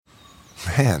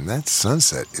Man, that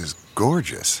sunset is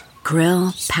gorgeous.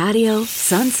 Grill, patio,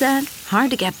 sunset.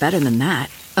 Hard to get better than that.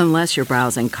 Unless you're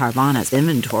browsing Carvana's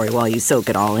inventory while you soak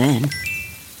it all in.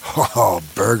 Oh,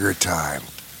 burger time.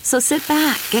 So sit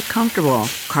back, get comfortable.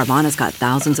 Carvana's got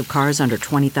thousands of cars under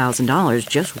 $20,000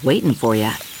 just waiting for you.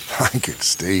 I could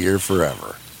stay here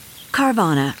forever.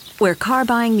 Carvana, where car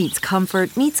buying meets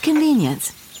comfort meets convenience.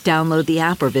 Download the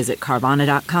app or visit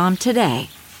Carvana.com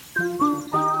today.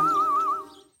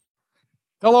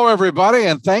 Hello, everybody,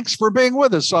 and thanks for being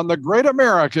with us on the Great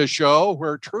America Show,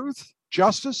 where truth,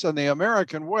 justice, and the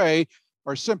American way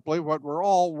are simply what we're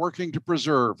all working to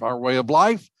preserve: our way of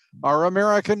life, our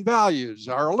American values,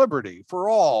 our liberty for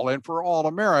all and for all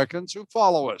Americans who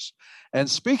follow us. And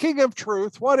speaking of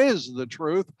truth, what is the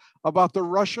truth about the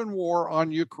Russian war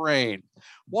on Ukraine?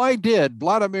 Why did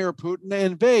Vladimir Putin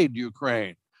invade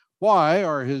Ukraine? Why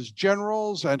are his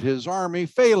generals and his army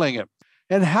failing him?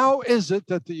 And how is it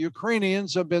that the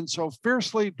Ukrainians have been so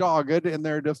fiercely dogged in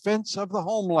their defense of the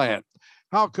homeland?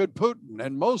 How could Putin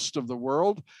and most of the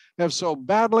world have so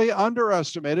badly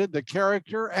underestimated the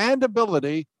character and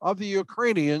ability of the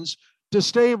Ukrainians to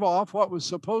stave off what was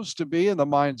supposed to be, in the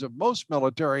minds of most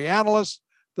military analysts,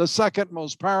 the second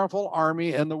most powerful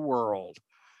army in the world?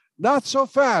 Not so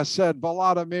fast, said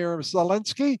Volodymyr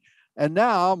Zelensky. And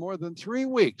now, more than 3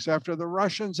 weeks after the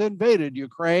Russians invaded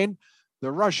Ukraine,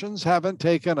 the Russians haven't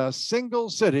taken a single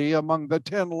city among the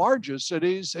 10 largest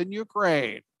cities in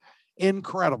Ukraine.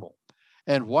 Incredible.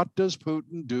 And what does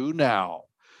Putin do now?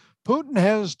 Putin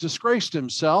has disgraced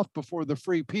himself before the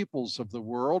free peoples of the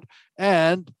world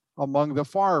and among the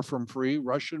far from free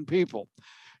Russian people.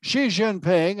 Xi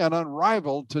Jinping, an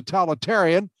unrivaled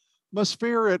totalitarian, must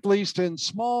fear, at least in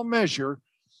small measure,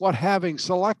 what having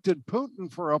selected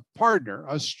Putin for a partner,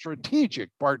 a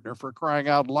strategic partner for crying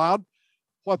out loud,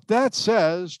 what that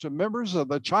says to members of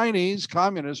the Chinese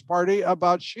Communist Party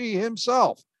about Xi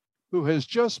himself, who has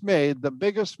just made the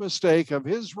biggest mistake of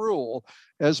his rule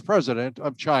as president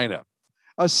of China,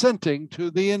 assenting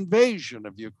to the invasion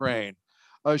of Ukraine,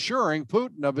 assuring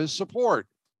Putin of his support,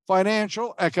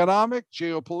 financial, economic,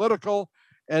 geopolitical,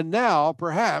 and now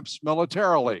perhaps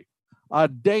militarily. A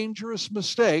dangerous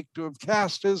mistake to have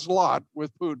cast his lot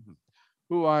with Putin,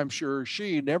 who I'm sure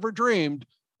Xi never dreamed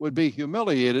would be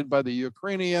humiliated by the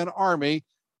Ukrainian army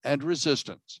and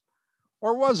resistance.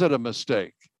 Or was it a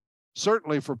mistake?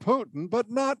 Certainly for Putin, but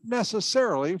not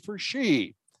necessarily for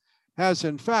Xi. Has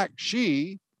in fact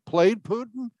Xi played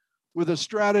Putin with a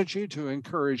strategy to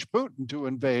encourage Putin to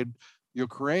invade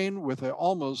Ukraine, with an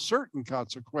almost certain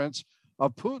consequence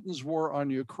of Putin's war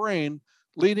on Ukraine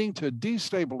leading to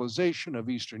destabilization of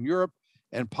Eastern Europe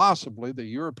and possibly the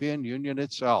European Union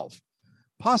itself?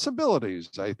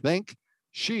 Possibilities, I think.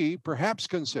 Xi perhaps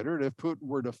considered, if Putin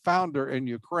were to founder in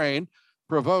Ukraine,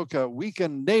 provoke a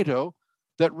weakened NATO,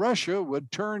 that Russia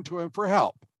would turn to him for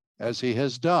help, as he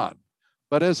has done,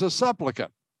 but as a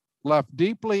supplicant, left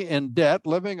deeply in debt,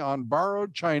 living on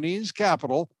borrowed Chinese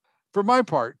capital. For my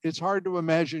part, it's hard to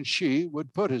imagine Xi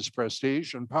would put his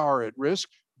prestige and power at risk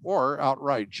or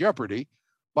outright jeopardy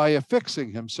by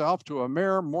affixing himself to a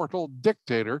mere mortal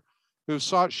dictator who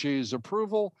sought Xi's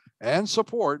approval and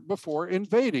support before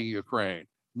invading Ukraine.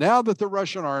 Now that the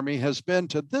Russian army has been,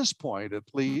 to this point at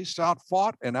least,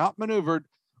 outfought and outmaneuvered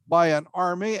by an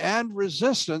army and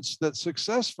resistance that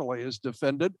successfully has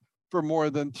defended for more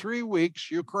than 3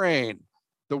 weeks Ukraine,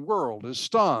 the world is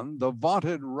stunned. The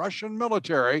vaunted Russian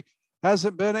military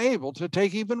hasn't been able to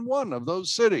take even one of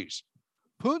those cities.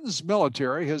 Putin's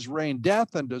military has rained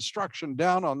death and destruction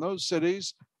down on those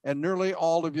cities and nearly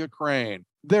all of Ukraine.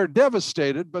 They're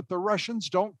devastated, but the Russians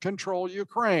don't control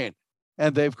Ukraine,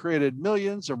 and they've created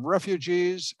millions of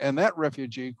refugees, and that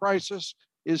refugee crisis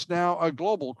is now a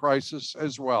global crisis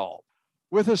as well.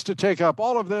 With us to take up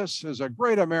all of this is a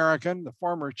great American, the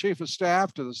former chief of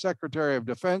staff to the Secretary of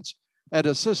Defense and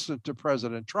assistant to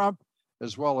President Trump,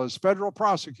 as well as federal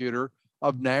prosecutor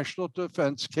of national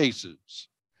defense cases.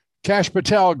 Kash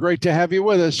Patel, great to have you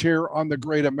with us here on the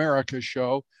Great America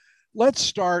Show. Let's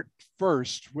start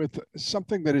first with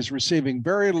something that is receiving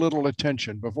very little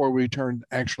attention before we turn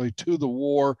actually to the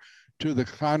war, to the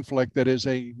conflict that is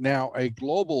now a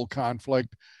global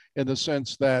conflict, in the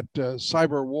sense that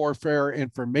cyber warfare,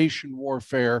 information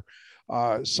warfare,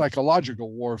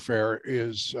 psychological warfare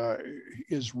is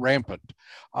rampant.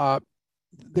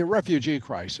 The refugee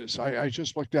crisis, I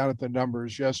just looked down at the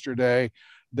numbers yesterday.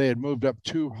 They had moved up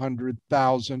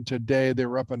 200,000. Today,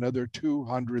 they're up another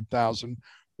 200,000.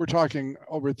 We're talking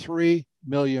over 3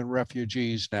 million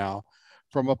refugees now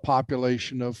from a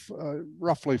population of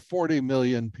roughly 40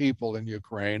 million people in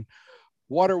Ukraine.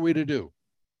 What are we to do?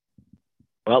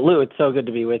 Well, Lou, it's so good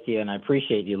to be with you, and I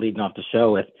appreciate you leading off the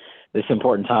show with this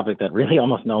important topic that really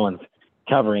almost no one's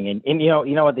covering. And you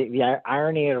know what the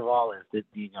irony of all is that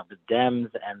the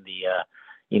Dems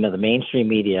and the mainstream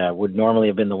media would normally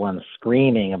have been the ones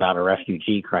screaming about a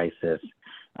refugee crisis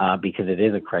because it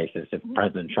is a crisis if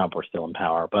President Trump were still in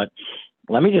power. But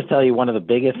let me just tell you one of the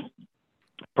biggest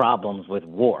problems with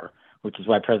war, which is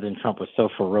why President Trump was so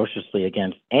ferociously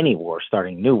against any war,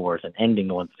 starting new wars and ending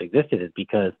the ones that existed, is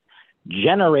because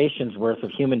generations worth of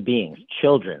human beings,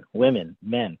 children, women,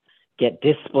 men, get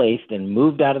displaced and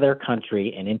moved out of their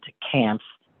country and into camps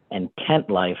and tent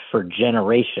life for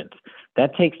generations.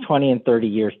 That takes 20 and 30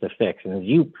 years to fix. And as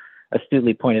you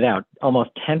astutely pointed out,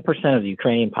 almost 10% of the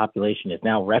Ukrainian population is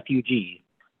now refugees,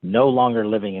 no longer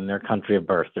living in their country of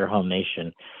birth, their home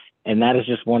nation. And that is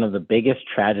just one of the biggest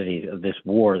tragedies of this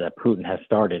war that Putin has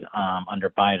started under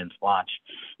Biden's watch.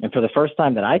 And for the first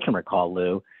time that I can recall,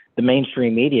 Lou, the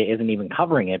mainstream media isn't even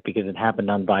covering it because it happened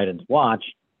on Biden's watch.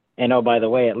 And oh, by the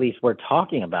way, at least we're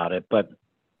talking about it. But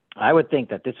I would think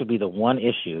that this would be the one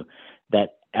issue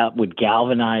that would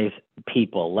galvanize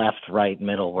people, left, right,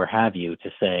 middle, where have you,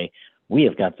 to say, we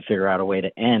have got to figure out a way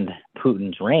to end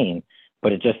Putin's reign.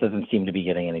 But it just doesn't seem to be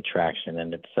getting any traction.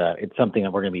 And it's something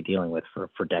that we're going to be dealing with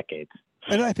for decades.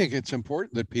 And I think it's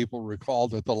important that people recall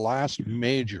that the last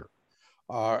major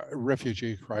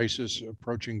refugee crisis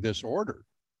approaching this order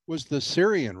was the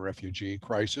Syrian refugee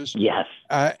crisis. Yes.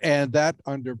 And that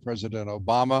under President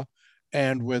Obama,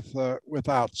 and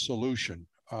without solution.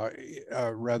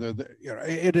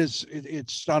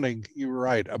 It's stunning. You're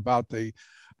right about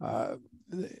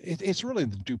it's really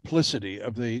the duplicity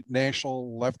of the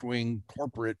national left-wing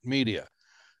corporate media.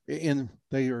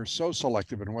 They are so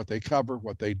selective in what they cover,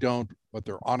 what they don't, what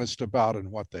they're honest about,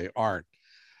 and what they aren't.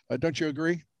 Don't you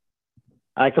agree?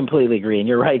 I completely agree, and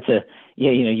you're right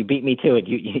you beat me to it.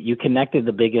 You connected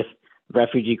the biggest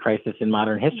refugee crisis in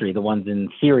modern history, the ones in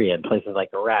Syria and places like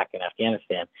Iraq and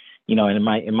Afghanistan.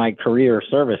 And in my career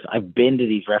service, I've been to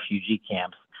these refugee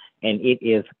camps, and it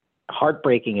is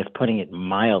heartbreaking, is putting it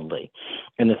mildly.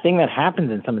 And the thing that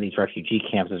happens in some of these refugee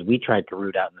camps, as we tried to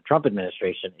root out in the Trump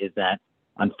administration, is that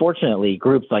unfortunately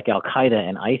groups like Al Qaeda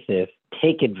and ISIS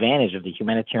take advantage of the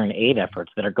humanitarian aid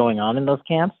efforts that are going on in those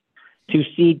camps to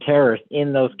seed terrorists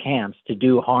in those camps to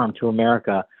do harm to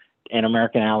America and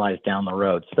American allies down the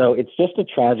road. So it's just a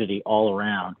tragedy all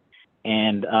around.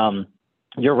 And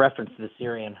your reference to the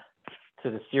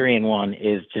Syrian one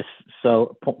is just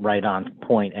so right on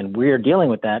point. And we're dealing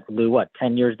with that, Lou,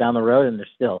 10 years down the road, and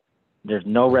there's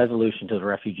no resolution to the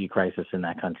refugee crisis in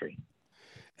that country.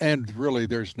 And really,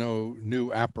 there's no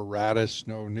new apparatus,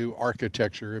 no new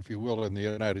architecture, if you will, in the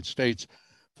United States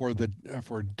for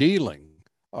dealing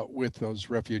with those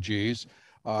refugees,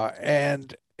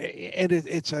 and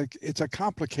it's a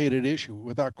complicated issue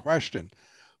without question.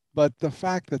 But the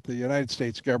fact that the United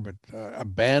States government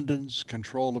abandons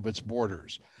control of its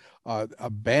borders,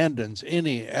 abandons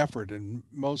any effort in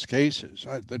most cases.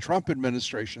 The Trump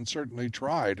administration certainly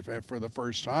tried for the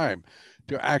first time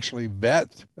to actually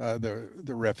vet the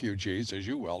refugees, as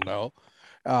you well know,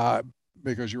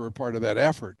 because you were part of that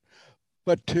effort.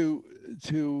 But to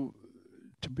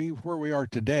be where we are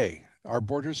today, our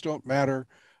borders don't matter.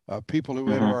 People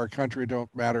who enter our country don't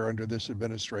matter under this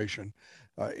administration.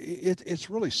 It's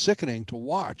really sickening to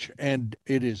watch, and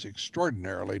it is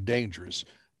extraordinarily dangerous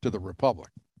to the republic.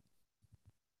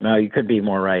 No, you could be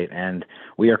more right. And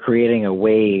we are creating a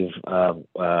wave of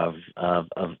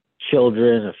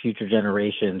children, of future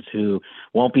generations who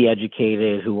won't be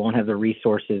educated, who won't have the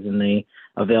resources and the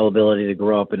availability to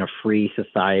grow up in a free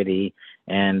society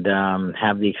and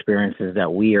have the experiences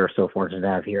that we are so fortunate to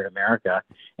have here in America.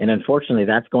 And unfortunately,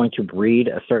 that's going to breed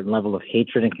a certain level of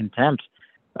hatred and contempt,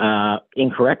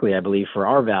 incorrectly, I believe, for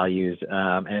our values.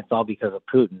 And it's all because of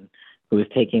Putin, who is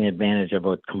taking advantage of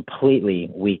a completely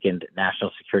weakened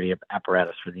national security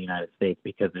apparatus for the United States,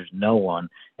 because there's no one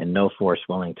and no force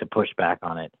willing to push back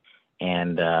on it.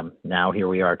 And now here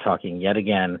we are talking yet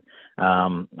again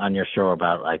on your show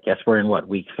about, I guess we're in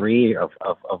week 3 of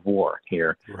war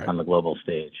here on the global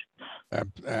stage.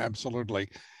 Absolutely.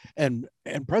 And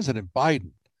President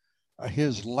Biden,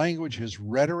 his language, his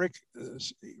rhetoric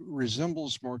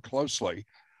resembles more closely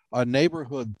a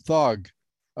neighborhood thug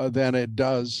than it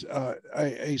does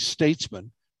a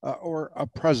statesman or a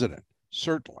president,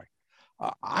 certainly.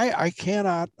 I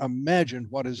cannot imagine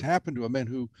what has happened to a man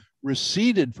who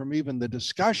receded from even the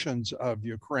discussions of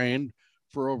Ukraine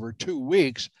for over 2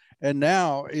 weeks and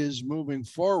now is moving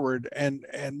forward and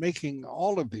making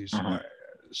all of these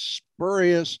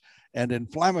spurious and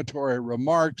inflammatory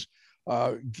remarks,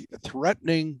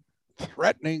 threatening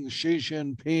threatening Xi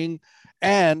Jinping,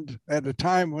 and at a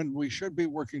time when we should be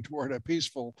working toward a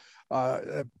peaceful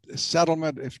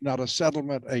settlement, if not a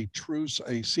settlement, a truce,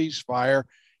 a ceasefire,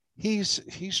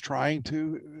 he's trying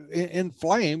to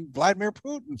inflame Vladimir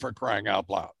Putin, for crying out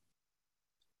loud.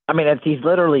 I mean, he's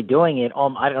literally doing it.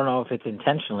 I don't know if it's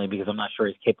intentionally, because I'm not sure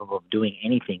he's capable of doing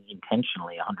anything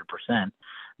intentionally 100%,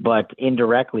 but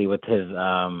indirectly with his,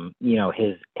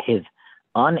 his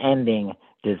unending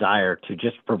desire to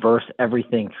just reverse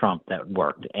everything Trump that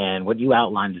worked. And what you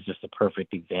outlined is just a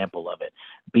perfect example of it,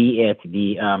 be it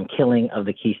the killing of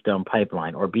the Keystone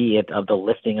Pipeline, or be it of the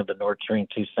lifting of the Nord Stream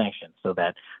 2 sanctions so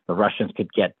that the Russians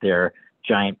could get their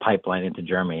giant pipeline into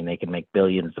Germany and they could make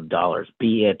billions of dollars,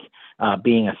 be it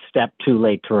being a step too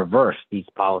late to reverse these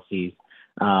policies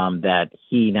that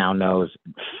he now knows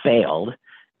failed.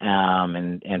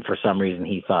 And for some reason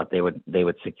he thought they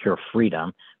would secure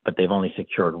freedom, but they've only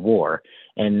secured war.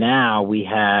 And now we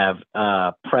have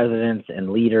presidents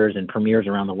and leaders and premiers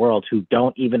around the world who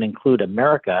don't even include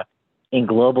America in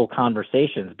global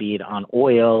conversations, be it on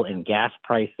oil and gas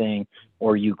pricing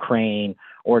or Ukraine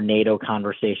or NATO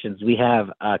conversations. We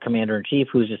have a commander-in-chief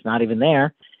who's just not even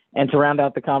there. And to round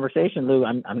out the conversation, Lou,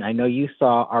 I know you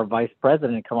saw our vice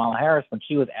president, Kamala Harris, when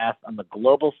she was asked on the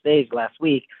global stage last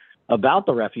week about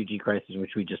the refugee crisis,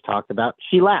 which we just talked about.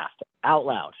 She laughed out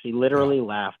loud. She literally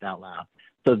laughed out loud.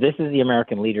 So this is the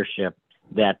American leadership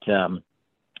that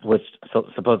was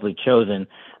supposedly chosen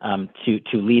to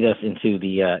lead us into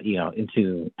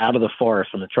the out of the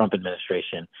forest from the Trump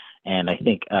administration. And I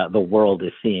think the world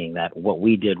is seeing that what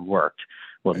we did worked.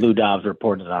 What Lou Dobbs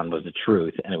reported on was the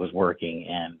truth, and it was working.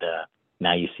 And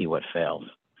now you see what fails.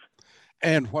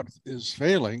 And what is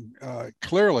failing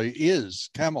clearly is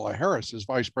Kamala Harris as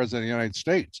vice president of the United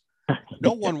States.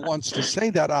 No one wants to say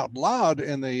that out loud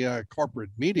in the corporate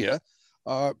media.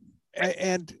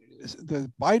 And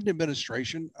the Biden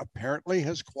administration apparently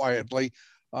has quietly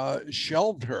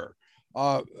shelved her,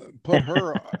 put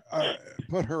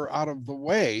her out of the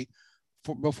way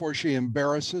before she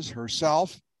embarrasses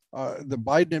herself, the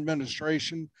Biden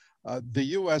administration, the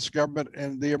U.S. government,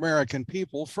 and the American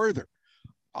people further.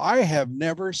 I have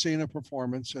never seen a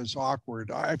performance as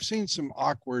awkward. I've seen some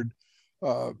awkward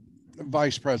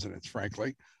vice presidents,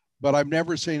 frankly, but I've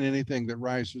never seen anything that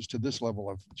rises to this level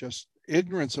of just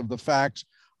ignorance of the facts,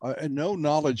 and no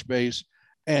knowledge base,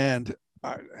 and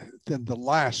then the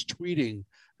last tweeting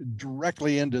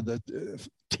directly into the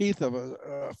teeth of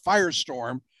a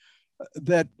firestorm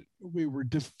that we were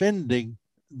defending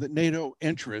the NATO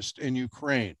interest in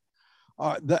Ukraine.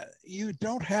 That you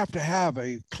don't have to have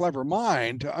a clever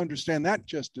mind to understand that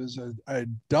just is a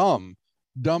dumb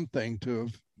thing to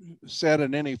have said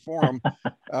in any forum,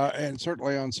 and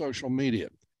certainly on social media.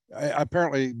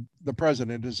 Apparently, the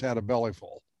president has had a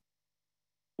bellyful.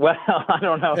 Well, I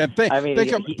don't know. And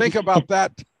think about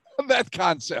that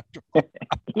concept.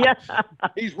 Yeah,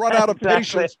 he's run out of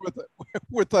patience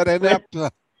with an inept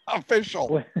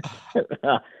official.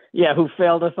 Yeah, who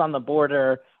failed us on the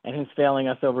border and who's failing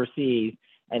us overseas,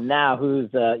 and now who's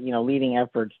leading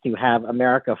efforts to have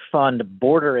America fund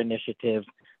border initiatives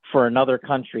for another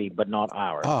country, but not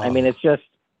ours. I mean, it's just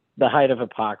the height of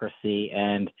hypocrisy,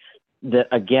 and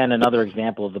again another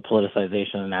example of the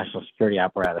politicization of the national security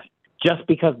apparatus. Just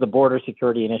because the border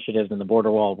security initiatives and the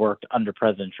border wall worked under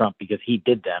President Trump because he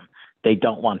did them, they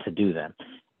don't want to do them.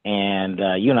 And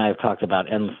you and I have talked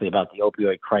about endlessly about the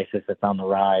opioid crisis that's on the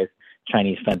rise,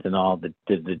 Chinese fentanyl,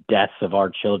 the deaths of our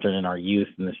children and our youth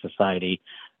in this society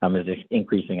is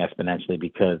increasing exponentially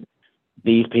because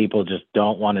these people just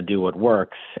don't want to do what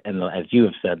works. And as you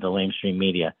have said, the mainstream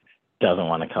media doesn't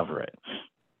want to cover it.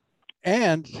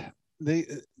 And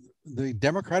the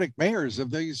Democratic mayors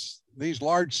of these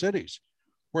large cities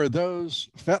where those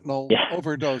fentanyl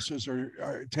overdoses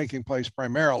are taking place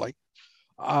primarily,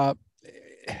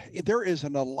 there is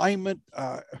an alignment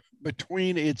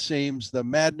between, it seems, the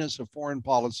madness of foreign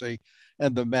policy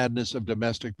and the madness of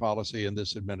domestic policy in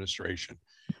this administration.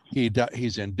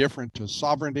 He's indifferent to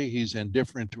sovereignty. He's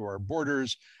indifferent to our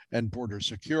borders and border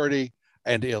security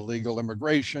and illegal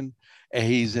immigration. And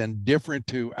he's indifferent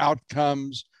to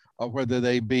outcomes, whether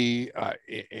they be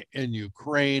in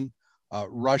Ukraine,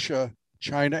 Russia,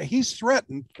 China. He's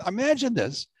threatened, imagine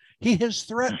this, he has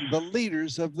threatened the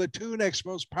leaders of the two next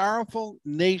most powerful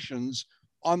nations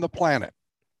on the planet.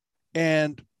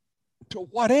 And to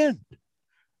what end?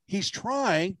 He's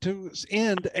trying to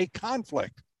end a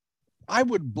conflict. I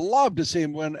would love to see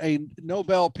him win a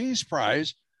Nobel Peace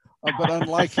Prize, but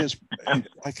unlike his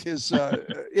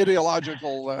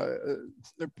ideological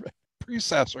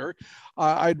predecessor,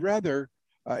 I'd rather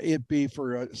it be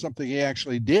for something he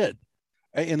actually did.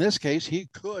 in this case, he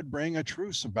could bring a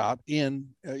truce about in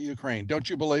Ukraine. Don't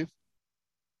you believe?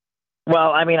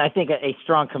 Well, I mean, I think a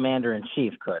strong commander in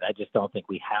chief could. I just don't think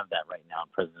we have that right now.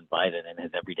 President Biden and his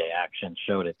everyday actions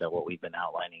showed it, that what we've been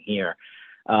outlining here.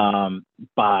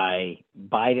 By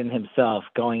Biden himself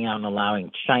going out and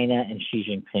allowing China and Xi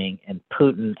Jinping and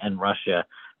Putin and Russia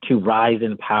to rise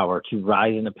in power, to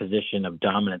rise in a position of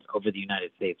dominance over the United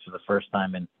States for the first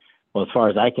time in, well, as far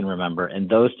as I can remember, and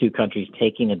those two countries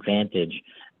taking advantage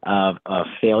of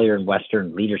failure in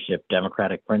Western leadership,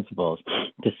 democratic principles,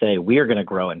 to say we are going to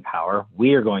grow in power,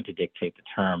 we are going to dictate the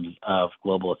terms of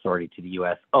global authority to the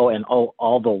U.S.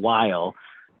 All the while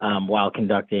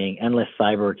conducting endless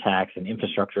cyber attacks and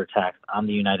infrastructure attacks on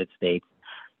the United States.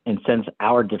 And since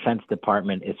our Defense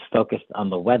Department is focused on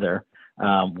the weather,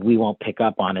 we won't pick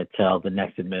up on it till the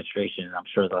next administration, and I'm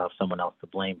sure they'll have someone else to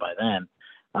blame by then.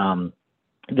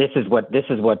 This is what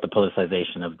the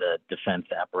politicization of the defense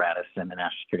apparatus and the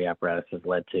national security apparatus has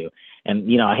led to.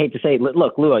 And I hate to say,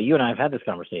 look, Lua, you and I have had this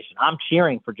conversation. I'm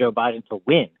cheering for Joe Biden to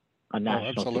win on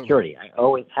national security. I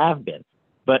always have been,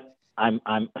 but I'm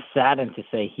saddened to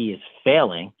say he is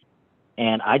failing,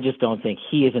 and I just don't think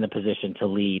he is in a position to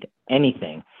lead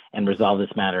anything and resolve this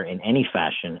matter in any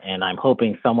fashion. And I'm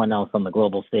hoping someone else on the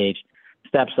global stage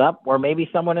steps up, or maybe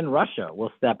someone in Russia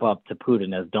will step up to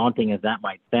Putin. As daunting as that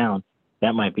might sound,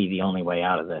 that might be the only way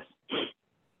out of this.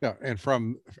 Yeah,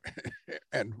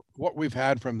 and what we've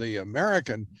had from the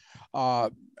American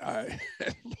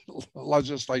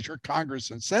legislature,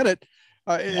 Congress, and Senate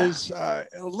is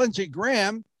Lindsey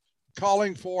Graham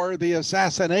calling for the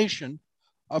assassination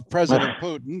of President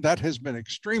Putin. That has been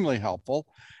extremely helpful.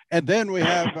 And then we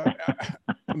have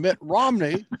Mitt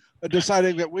Romney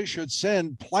deciding that we should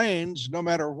send planes, no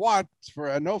matter what, for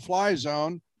a no-fly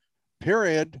zone,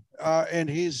 period. And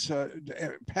he's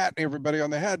patting everybody on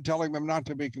the head, telling them not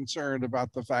to be concerned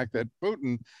about the fact that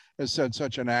Putin has said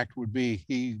such an act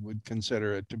he would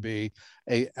consider it to be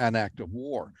an act of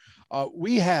war.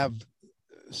 We have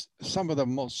some of the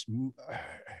most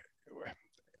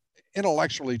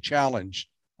intellectually challenged,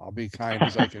 I'll be kind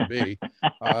as I can be,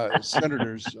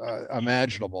 senators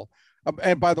imaginable.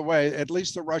 And by the way, at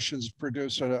least the Russians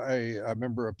produced a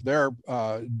member of their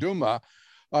Duma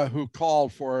who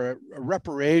called for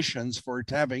reparations for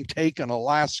having taken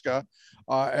Alaska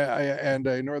and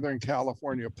a Northern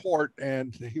California port,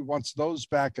 and he wants those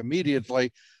back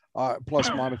immediately, plus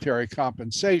monetary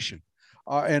compensation.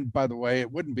 And by the way, it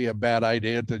wouldn't be a bad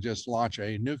idea to just launch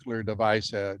a nuclear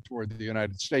device toward the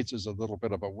United States as a little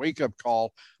bit of a wake-up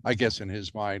call, I guess, in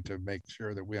his mind, to make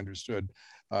sure that we understood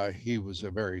he was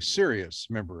a very serious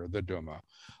member of the Duma.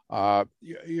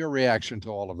 Your reaction to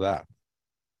all of that?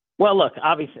 Well, look,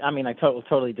 obviously, I mean, I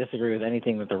totally disagree with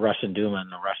anything that the Russian Duma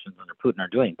and the Russians under Putin are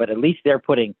doing, but at least they're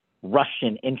putting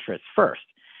Russian interests first,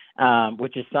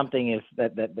 which is something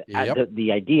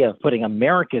the idea of putting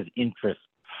America's interests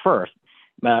first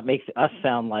makes us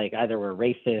sound like either we're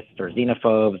racist or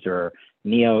xenophobes or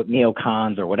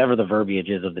neocons or whatever the verbiage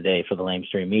is of the day for the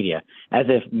mainstream media, as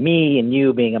if me and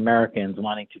you being Americans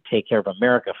wanting to take care of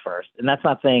America first. And that's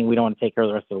not saying we don't want to take care of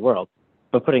the rest of the world,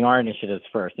 but putting our initiatives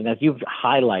first. And as you've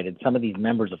highlighted, some of these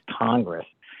members of Congress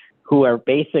who are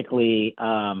basically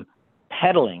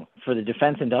peddling for the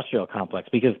defense industrial complex,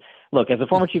 because look, as a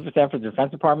former chief of staff for the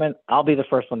Defense Department, I'll be the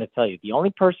first one to tell you, the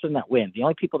only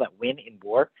people that win in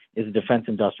war is the defense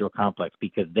industrial complex,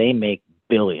 because they make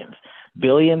billions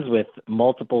with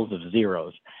multiples of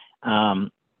zeros.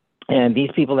 And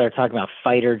these people that are talking about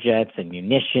fighter jets and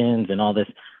munitions and all this,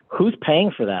 who's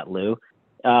paying for that, Lou?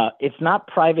 It's not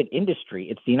private industry.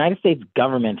 It's the United States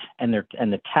government and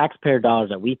the taxpayer dollars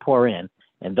that we pour in,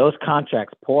 and those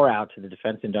contracts pour out to the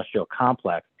defense industrial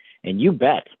complex. And you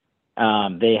bet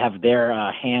they have their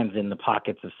hands in the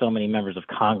pockets of so many members of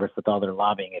Congress with all their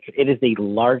lobbying interests. It is the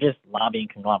largest lobbying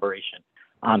conglomeration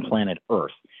on planet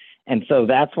Earth. And so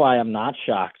that's why I'm not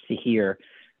shocked to hear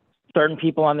certain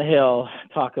people on the Hill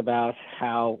talk about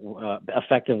how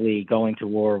effectively going to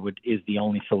war is the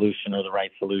only solution or the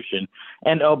right solution.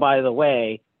 And, oh, by the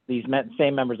way, these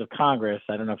same members of Congress,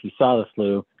 I don't know if you saw this,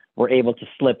 Lou, were able to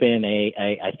slip in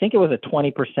I think it was a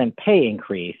 20% pay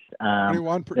increase.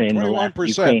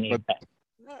 21%.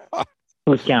 But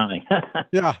who's counting?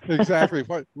 Yeah, exactly.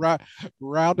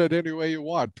 Round it any way you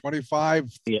want.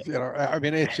 25. Yeah. I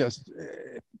mean, it's just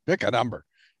pick a number.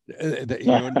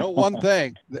 You know one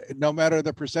thing, no matter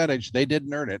the percentage, they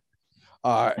didn't earn it.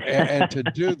 And to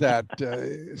do that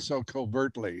so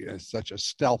covertly, in such a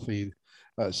stealthy,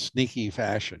 sneaky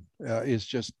fashion, is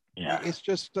just it's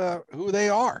just who they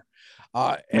are.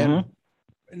 And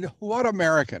what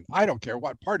American, I don't care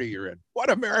what party you're in, what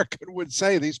American would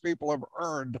say these people have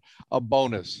earned a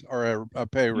bonus or a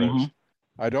pay raise? Mm-hmm.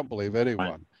 I don't believe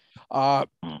anyone.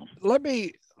 Let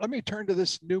me turn to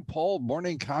this new poll,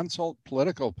 Morning Consult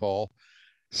political poll.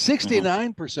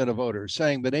 69% of voters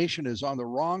saying the nation is on the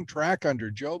wrong track under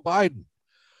Joe Biden.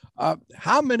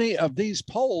 How many of these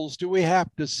polls do we have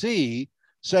to see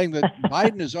saying that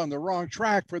Biden is on the wrong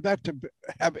track for that to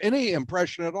have any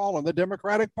impression at all on the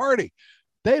Democratic Party?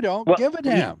 They don't give a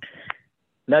damn.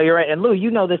 No, you're right. And Lou, you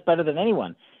know this better than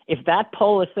anyone. If that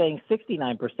poll is saying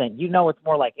 69%, you know it's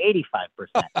more like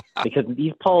 85% because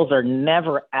these polls are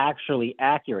never actually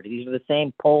accurate. These are the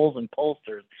same polls and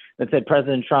pollsters that said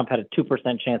President Trump had a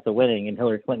 2% chance of winning and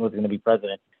Hillary Clinton was going to be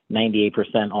president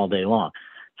 98% all day long.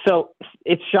 So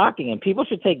it's shocking, and people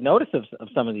should take notice of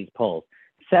some of these polls.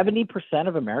 70%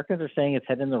 of Americans are saying it's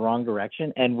heading in the wrong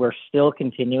direction, and we're still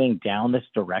continuing down this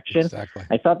direction. Exactly.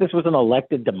 I thought this was an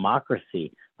elected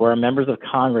democracy where our members of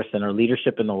Congress and our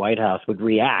leadership in the White House would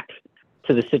react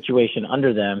to the situation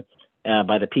under them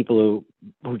by the people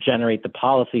who generate the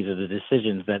policies or the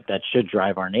decisions that should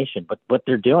drive our nation. But what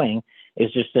they're doing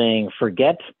is just saying,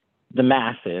 forget the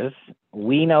masses.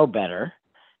 We know better.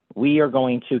 We are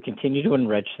going to continue to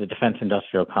enrich the defense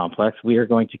industrial complex. We are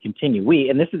going to continue.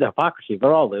 And this is hypocrisy,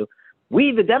 but all, Lou,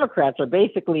 we, the Democrats, are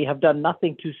basically have done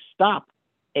nothing to stop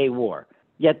a war.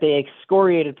 Yet they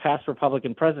excoriated past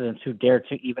Republican presidents who dared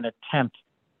to even attempt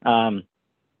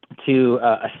to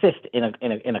assist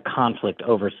in a conflict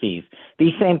overseas.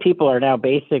 These same people are now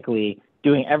basically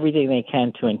doing everything they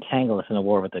can to entangle us in a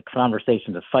war with the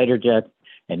conversations of fighter jets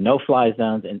and no-fly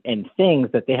zones and things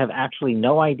that they have actually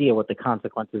no idea what the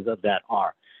consequences of that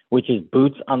are, which is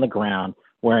boots on the ground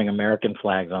wearing American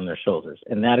flags on their shoulders.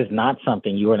 And that is not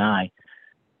something you and I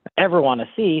ever want to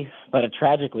see, but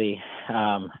tragically,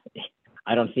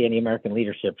 I don't see any American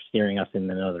leadership steering us in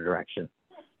another direction.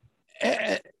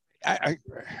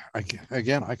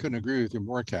 Again, I couldn't agree with you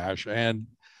more, Cash. And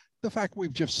the fact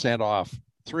we've just sent off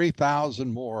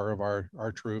 3,000 more of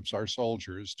our troops, our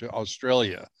soldiers, to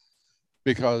Australia,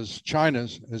 because China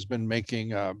has been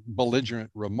making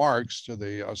belligerent remarks to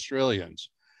the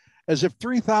Australians, as if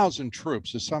 3,000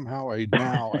 troops is somehow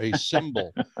now a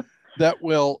symbol that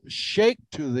will shake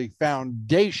to the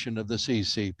foundation of the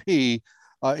CCP,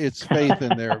 its faith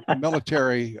in their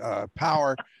military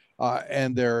power,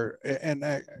 and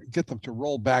get them to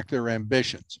roll back their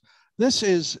ambitions. This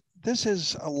is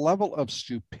a level of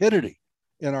stupidity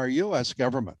in our U.S.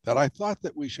 government that I thought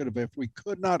that we should have, if we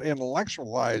could not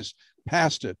intellectualize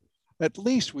past it, at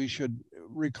least we should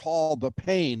recall the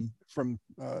pain from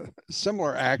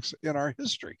similar acts in our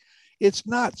history. It's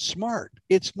not smart.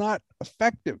 It's not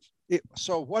effective.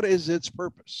 So what is its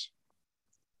purpose?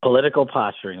 Political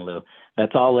posturing, Lou.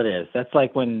 That's all it is. That's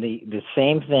like when the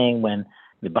same thing when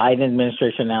the Biden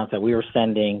administration announced that we were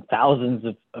sending thousands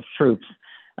of troops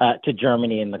to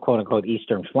Germany in the quote-unquote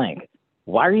Eastern flank.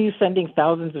 Why are you sending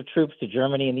thousands of troops to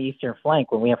Germany in the Eastern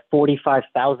flank when we have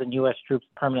 45,000 U.S. troops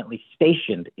permanently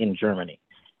stationed in Germany?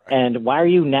 And why are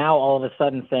you now all of a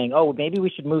sudden saying, oh, maybe we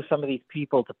should move some of these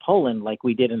people to Poland like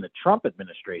we did in the Trump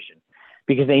administration?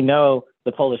 Because they know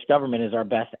the Polish government is our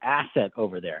best asset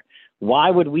over there. Why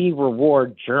would we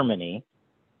reward Germany,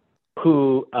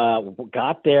 who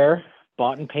got their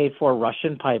bought and paid for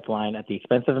Russian pipeline at the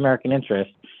expense of American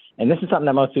interests? And this is something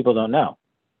that most people don't know.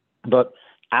 But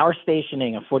our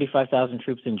stationing of 45,000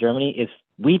 troops in Germany is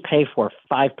we pay for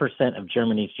 5% of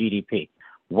Germany's GDP.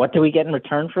 What do we get in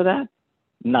return for that?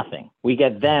 Nothing. We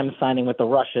get them signing with the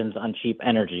Russians on cheap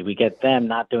energy. We get them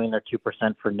not doing their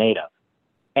 2% for NATO.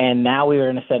 And now we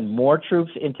are going to send more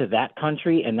troops into that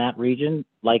country and that region,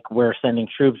 like we're sending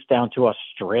troops down to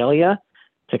Australia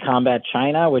to combat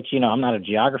China, which, I'm not a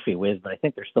geography whiz, but I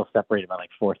think they're still separated by like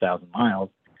 4,000 miles.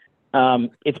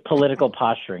 It's political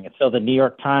posturing. And so the New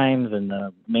York Times and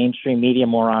the mainstream media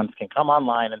morons can come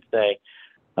online and say,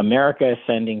 America is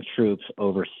sending troops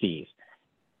overseas.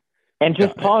 And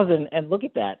just pause and look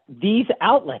at that. These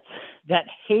outlets that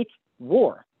hate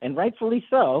war, and rightfully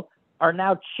so, are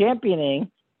now championing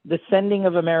the sending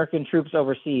of American troops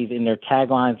overseas in their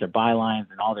taglines, their bylines,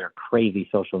 and all their crazy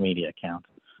social media accounts.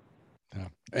 Yeah.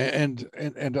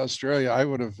 And Australia, I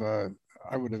would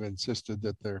have insisted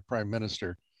that their prime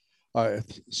minister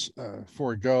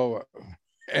forego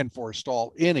and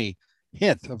forestall any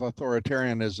hint of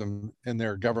authoritarianism in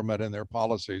their government and their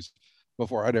policies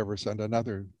before I'd ever send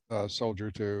another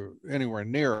soldier to anywhere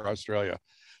near Australia.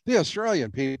 The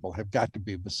Australian people have got to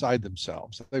be beside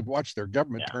themselves. They've watched their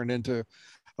government turn into,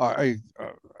 I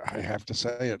have to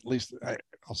say, at least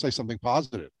I'll say something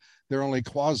positive. They're only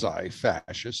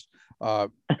quasi-fascist, but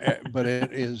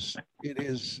it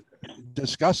is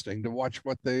disgusting to watch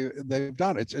what they've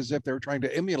done. It's as if they're trying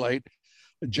to emulate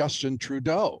Justin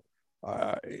Trudeau.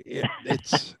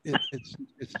 It's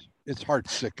heart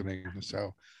sickening.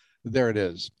 So there it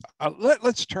is.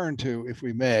 Let's turn to, if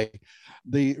we may,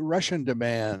 the Russian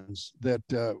demands that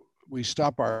we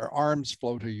stop our arms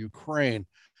flow to Ukraine.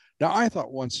 Now, I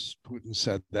thought once Putin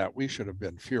said that, we should have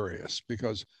been furious,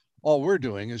 because all we're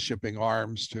doing is shipping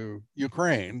arms to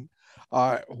Ukraine,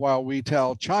 while we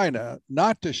tell China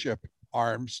not to ship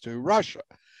arms to Russia.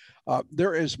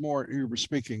 There is more. You were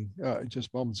speaking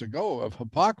just moments ago of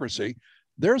hypocrisy.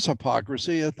 There's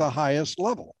hypocrisy at the highest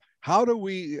level. How do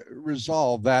we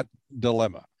resolve that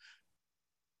dilemma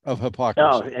of hypocrisy?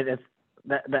 Oh,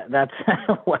 that's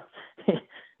what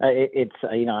it's.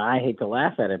 I hate to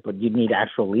laugh at it, but you need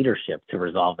actual leadership to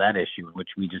resolve that issue, in which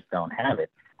we just don't have it.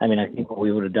 I mean, I think what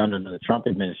we would have done under the Trump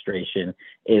administration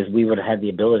is we would have had the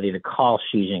ability to call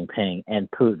Xi Jinping and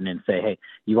Putin and say, hey,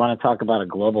 you want to talk about a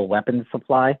global weapons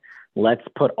supply? Let's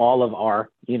put all of our,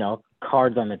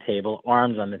 cards on the table,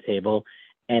 arms on the table,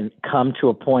 and come to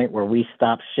a point where we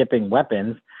stop shipping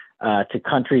weapons to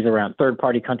countries around,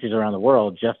 third-party countries around the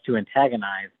world, just to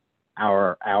antagonize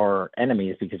our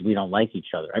enemies because we don't like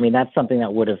each other. I mean, that's something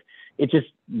that would have,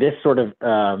 this sort of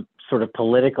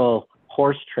political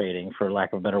horse trading, for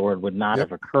lack of a better word, would not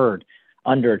have occurred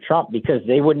under Trump, because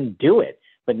they wouldn't do it.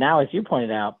 But now, as you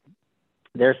pointed out,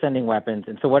 they're sending weapons.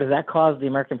 And so what does that cause the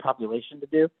American population to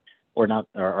do? Or not,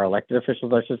 or elected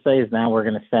officials, I should say, is now we're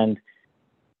going to send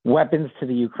weapons to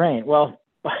the Ukraine. Well,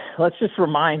 let's just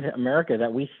remind America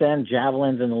that we send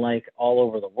javelins and the like all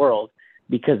over the world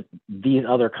because these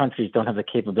other countries don't have the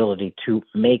capability to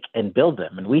make and build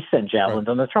them. And we sent javelins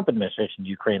on the Trump administration to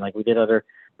Ukraine, like we did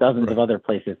dozens of other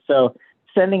places. So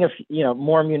sending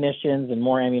more munitions and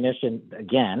more ammunition,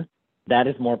 again, that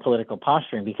is more political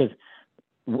posturing, because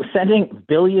sending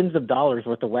billions of dollars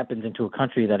worth of weapons into a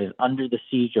country that is under the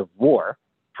siege of war,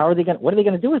 what are they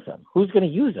going to do with them? Who's going to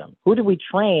use them? Who did we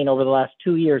train over the last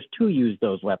 2 years to use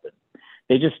those weapons?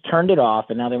 They just turned it off,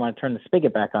 and now they want to turn the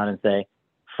spigot back on and say,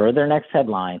 for their next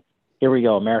headline, here we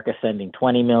go, America sending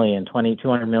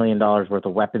 $200 million worth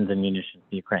of weapons and munitions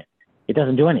to Ukraine. It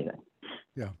doesn't do anything.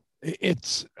 Yeah,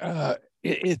 it's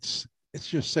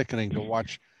just sickening to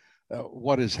watch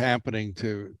what is happening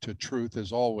to truth,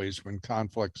 as always, when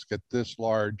conflicts get this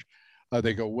large.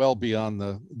 They go well beyond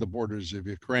the borders of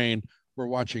Ukraine. We're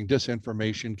watching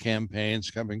disinformation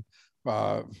campaigns coming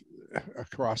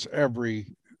across through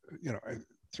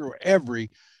every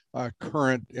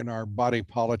current in our body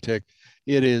politic.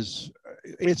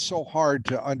 It's so hard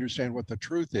to understand what the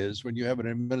truth is when you have an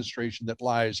administration that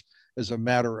lies as a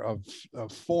matter of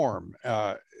form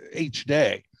each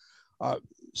day.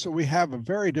 So we have a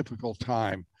very difficult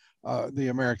time, the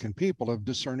American people, of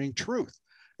discerning truth.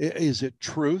 Is it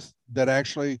truth that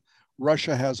actually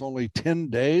Russia has only 10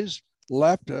 days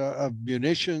left of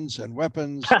munitions and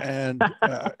weapons and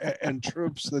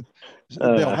troops, that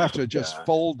they'll have to just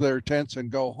fold their tents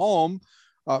and go home,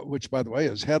 which, by the way,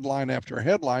 is headline after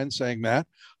headline saying that?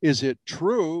 Is it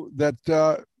true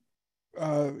that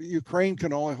Ukraine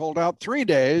can only hold out 3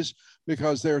 days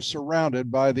because they're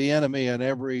surrounded by the enemy in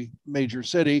every major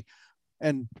city?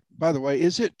 And by the way,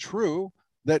 is it true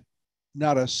that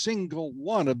not a single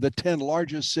one of the 10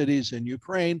 largest cities in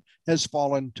Ukraine has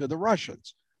fallen to the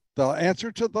Russians? The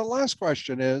answer to the last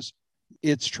question is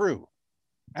it's true.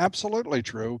 Absolutely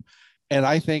true. And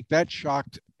I think that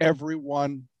shocked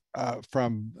everyone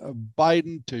from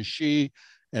Biden to Xi,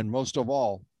 and most of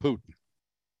all, Putin.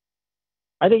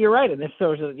 I think you're right, and this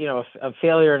shows a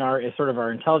failure in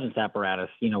our intelligence apparatus.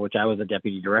 Which I was a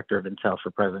deputy director of intel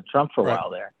for President Trump for a while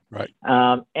there. Right.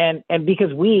 And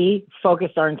because we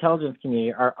focused our intelligence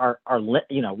community,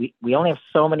 we only have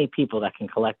so many people that can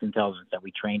collect intelligence that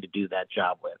we train to do that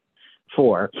job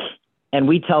and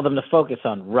we tell them to focus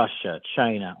on Russia,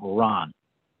 China, Iran,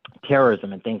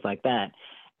 terrorism, and things like that.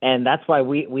 And that's why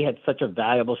we had such a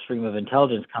valuable stream of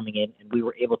intelligence coming in, and we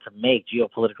were able to make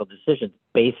geopolitical decisions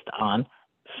based on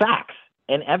facts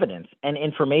and evidence and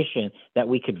information that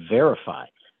we could verify.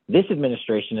 This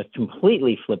administration has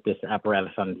completely flipped this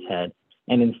apparatus on its head,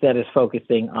 and instead is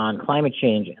focusing on climate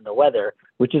change and the weather,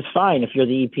 which is fine if you're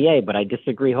the EPA, but I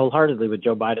disagree wholeheartedly with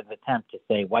Joe Biden's attempt to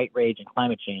say white rage and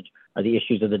climate change are the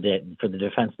issues of the day for the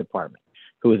Defense Department,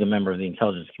 who is a member of the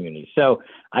intelligence community. So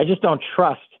I just don't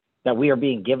trust that we are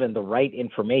being given the right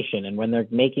information. And when they're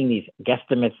making these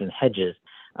guesstimates and hedges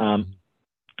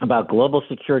about global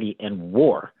security and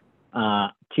war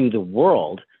to the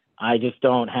world, I just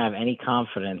don't have any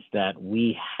confidence that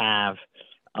we have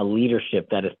a leadership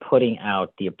that is putting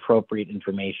out the appropriate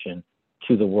information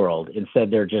to the world.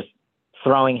 Instead, they're just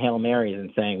throwing Hail Marys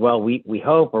and saying, well, we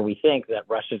hope or we think that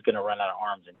Russia's going to run out of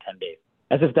arms in 10 days.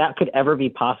 As if that could ever be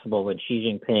possible when Xi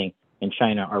Jinping and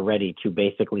China are ready to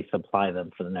basically supply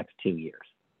them for the next 2 years.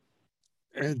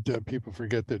 And people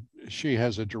forget that she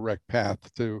has a direct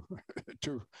path to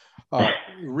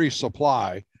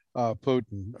resupply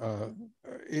Putin.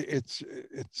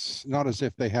 It's not as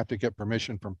if they have to get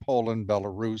permission from Poland,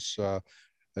 Belarus,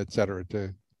 et cetera.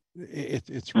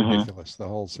 It's ridiculous, the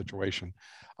whole situation,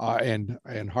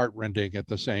 and heartrending at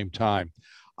the same time.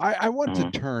 I want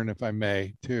to turn, if I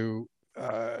may, to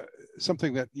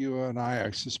something that you and I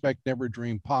suspect never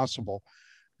dreamed possible,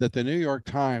 that the New York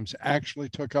Times actually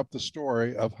took up the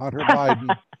story of Hunter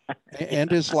Biden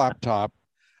and his laptop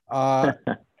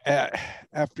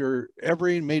after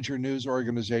every major news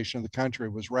organization in the country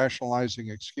was rationalizing,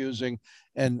 excusing,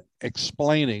 and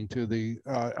explaining to the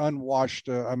unwashed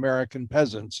American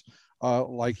peasants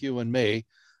like you and me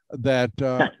that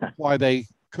why they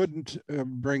couldn't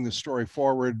bring the story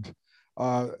forward.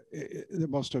 The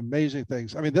most amazing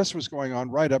things. I mean, this was going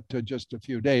on right up to just a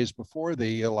few days before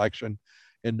the election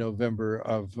in November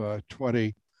of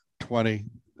 2020.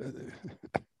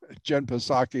 Jen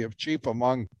Psaki of chief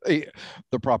among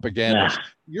the propagandists.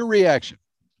 Your reaction?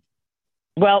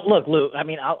 Well, look, Lou, I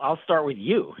mean, I'll start with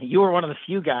you. You were one of the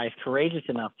few guys courageous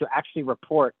enough to actually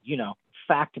report,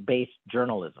 fact-based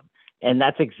journalism. And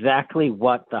that's exactly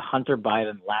what the Hunter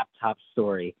Biden laptop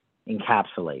story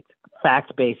encapsulates.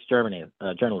 Fact-based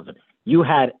journalism. You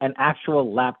had an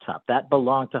actual laptop that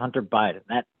belonged to Hunter Biden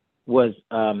that was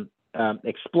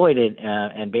exploited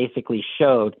and basically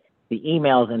showed the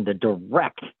emails and the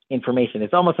direct information.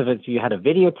 It's almost as if you had to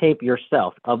videotape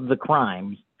yourself of the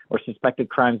crimes or suspected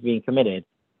crimes being committed.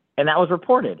 And that was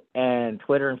reported. And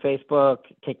Twitter and Facebook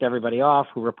kicked everybody off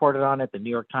who reported on it. The New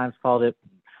York Times called it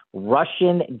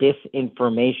Russian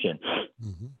disinformation.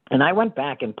 Mm-hmm. And I went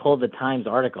back and pulled the Times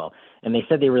article, and they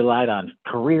said they relied on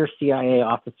career CIA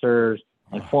officers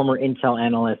and former intel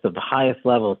analysts of the highest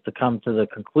levels to come to the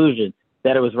conclusion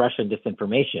that it was Russian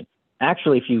disinformation.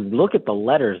 Actually, if you look at the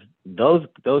letters, the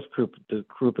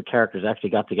group of characters actually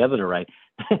got together to write.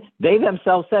 They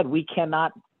themselves said, we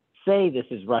cannot say this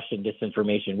is Russian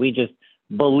disinformation. We just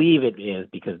believe it is,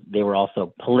 because they were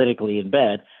also politically in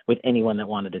bed with anyone that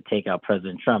wanted to take out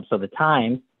President Trump. So the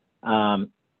Times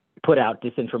put out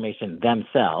disinformation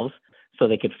themselves so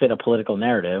they could fit a political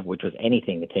narrative, which was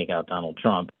anything to take out Donald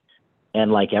Trump.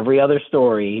 And like every other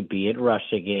story, be it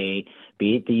Russiagate,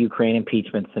 be it the Ukraine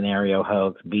impeachment scenario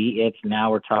hoax, be it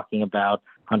now we're talking about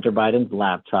Hunter Biden's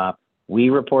laptop, we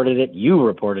reported it, you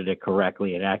reported it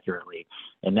correctly and accurately.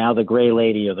 And now the gray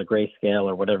lady or the grayscale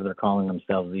or whatever they're calling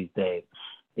themselves these days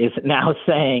is now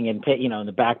saying, in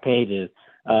the back pages,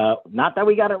 not that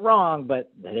we got it wrong,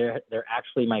 but there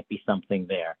actually might be something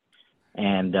there.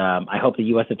 And I hope the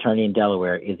U.S. Attorney in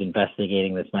Delaware is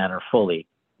investigating this matter fully,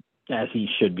 as he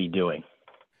should be doing.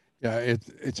 Yeah,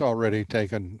 it's already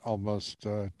taken almost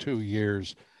 2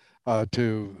 years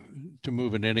to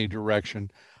move in any direction.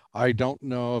 I don't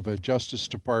know of a Justice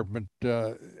Department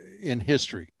in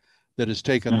history that has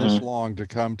taken this long to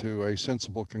come to a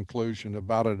sensible conclusion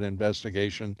about an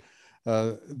investigation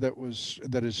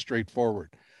that is straightforward.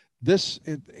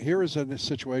 Here is a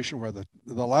situation where the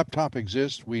laptop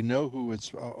exists. We know who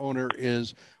its owner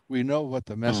is. We know what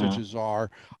the messages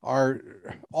are.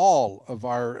 All of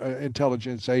our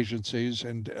intelligence agencies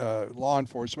and law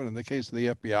enforcement, in the case of the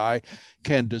FBI,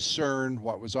 can discern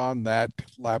what was on that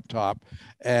laptop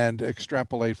and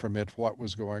extrapolate from it what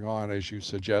was going on, as you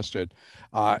suggested.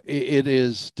 It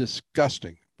is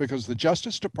disgusting because the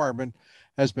Justice Department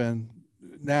has been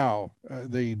now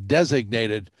the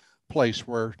designated place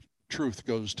where truth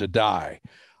goes to die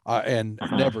and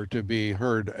never to be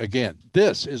heard again.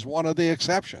 This is one of the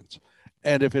exceptions.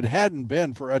 And if it hadn't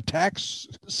been for a tax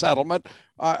settlement,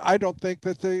 I don't think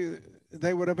that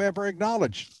they would have ever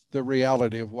acknowledged the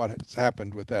reality of what has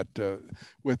happened with that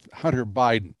with Hunter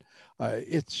Biden.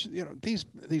 It's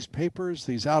these papers,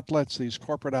 these outlets, these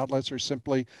corporate outlets are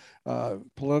simply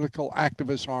political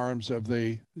activist arms of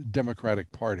the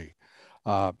Democratic Party.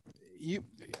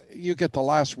 You get the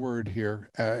last word here.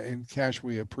 And Cash,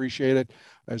 we appreciate it.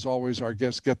 As always, our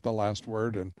guests get the last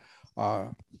word, and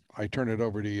I turn it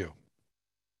over to you.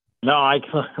 No,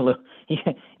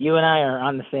 you and I are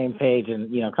on the same page,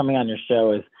 and coming on your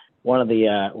show is one of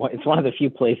the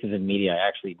few places in media I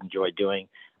actually enjoy doing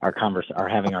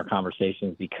having our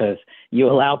conversations, because you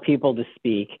allow people to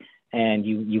speak and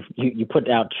you put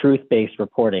out truth-based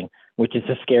reporting, which is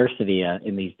a scarcity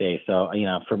in these days. So,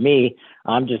 for me,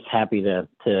 I'm just happy to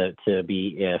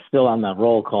be still on the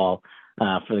roll call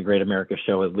for the Great America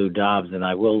Show with Lou Dobbs. And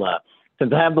I will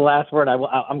since I have the last word,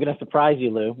 I'm going to surprise you,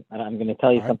 Lou. And I'm going to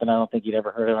tell you All right. something I don't think you'd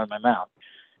ever heard out of my mouth.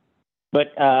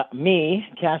 But me,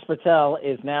 Cash Patel,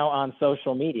 is now on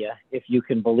social media, if you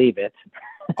can believe it.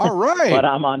 All right. But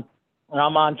I'm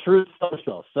on Truth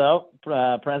Social. So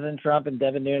President Trump and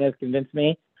Devin Nunes convinced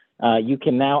me. You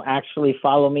can now actually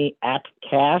follow me at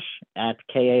Cash, at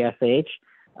Kash.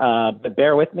 But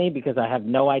bear with me because I have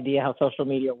no idea how social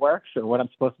media works or what I'm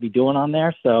supposed to be doing on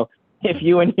there. So if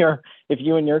you and your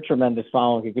tremendous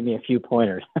following could give me a few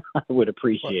pointers, I would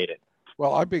appreciate it.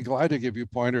 Well, I'd be glad to give you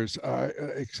pointers,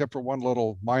 except for one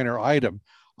little minor item.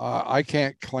 I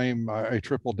can't claim a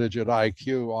triple-digit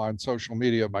IQ on social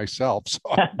media myself, so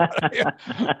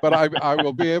but I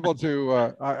will be able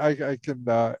to. I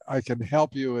can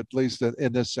help you at least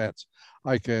in this sense.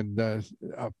 I can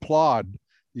applaud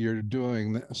you're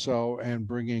doing so and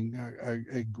bringing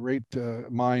a great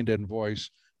mind and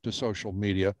voice to social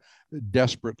media,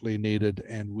 desperately needed,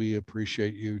 and we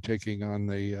appreciate you taking on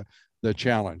the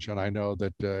challenge. And I know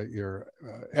that your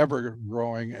ever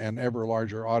growing and ever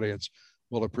larger audience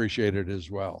will appreciate it as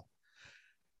well.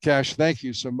 Cash, thank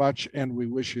you so much, and we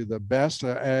wish you the best.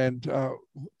 It's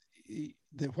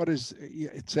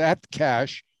at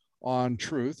Cash on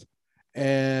Truth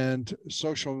and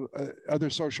social other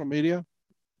social media.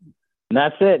 And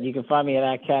that's it. You can find me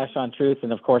at Cash on Truth,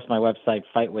 and of course my website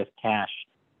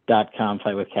fightwithcash.com,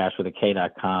 fightwithcash with a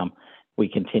K.com. We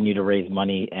continue to raise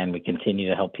money, and we continue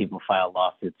to help people file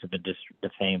lawsuits who've been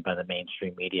defamed by the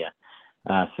mainstream media.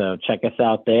 So check us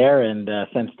out there. And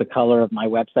since the color of my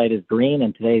website is green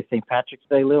and today is St. Patrick's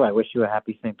Day, Lou, I wish you a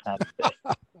happy St. Patrick's Day.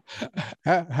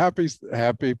 Happy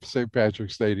St.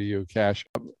 Patrick's Day to you, Cash.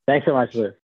 Thanks so much,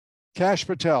 Lou. Cash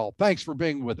Patel, thanks for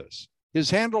being with us.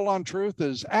 His handle on Truth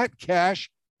is at Cash.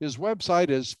 His website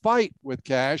is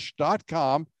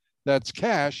fightwithcash.com. That's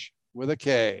Cash with a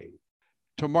K.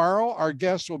 Tomorrow, our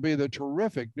guest will be the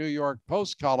terrific New York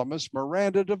Post columnist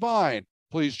Miranda Devine.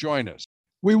 Please join us.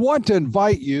 We want to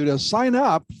invite you to sign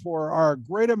up for our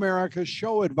Great America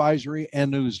Show Advisory and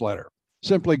newsletter.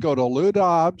 Simply go to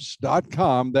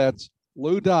loudobbs.com, that's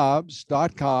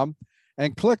loudobbs.com,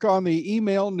 and click on the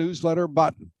email newsletter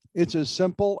button. It's as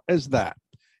simple as that.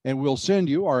 And we'll send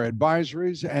you our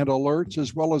advisories and alerts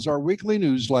as well as our weekly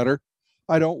newsletter.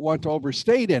 I don't want to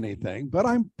overstate anything, but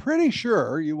I'm pretty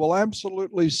sure you will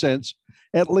absolutely sense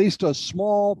at least a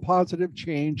small positive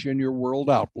change in your world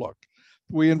outlook.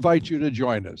 We invite you to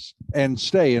join us and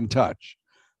stay in touch.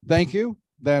 Thank you.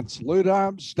 That's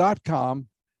loudobbs.com.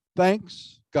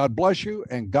 Thanks. God bless you,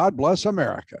 and God bless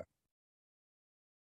America.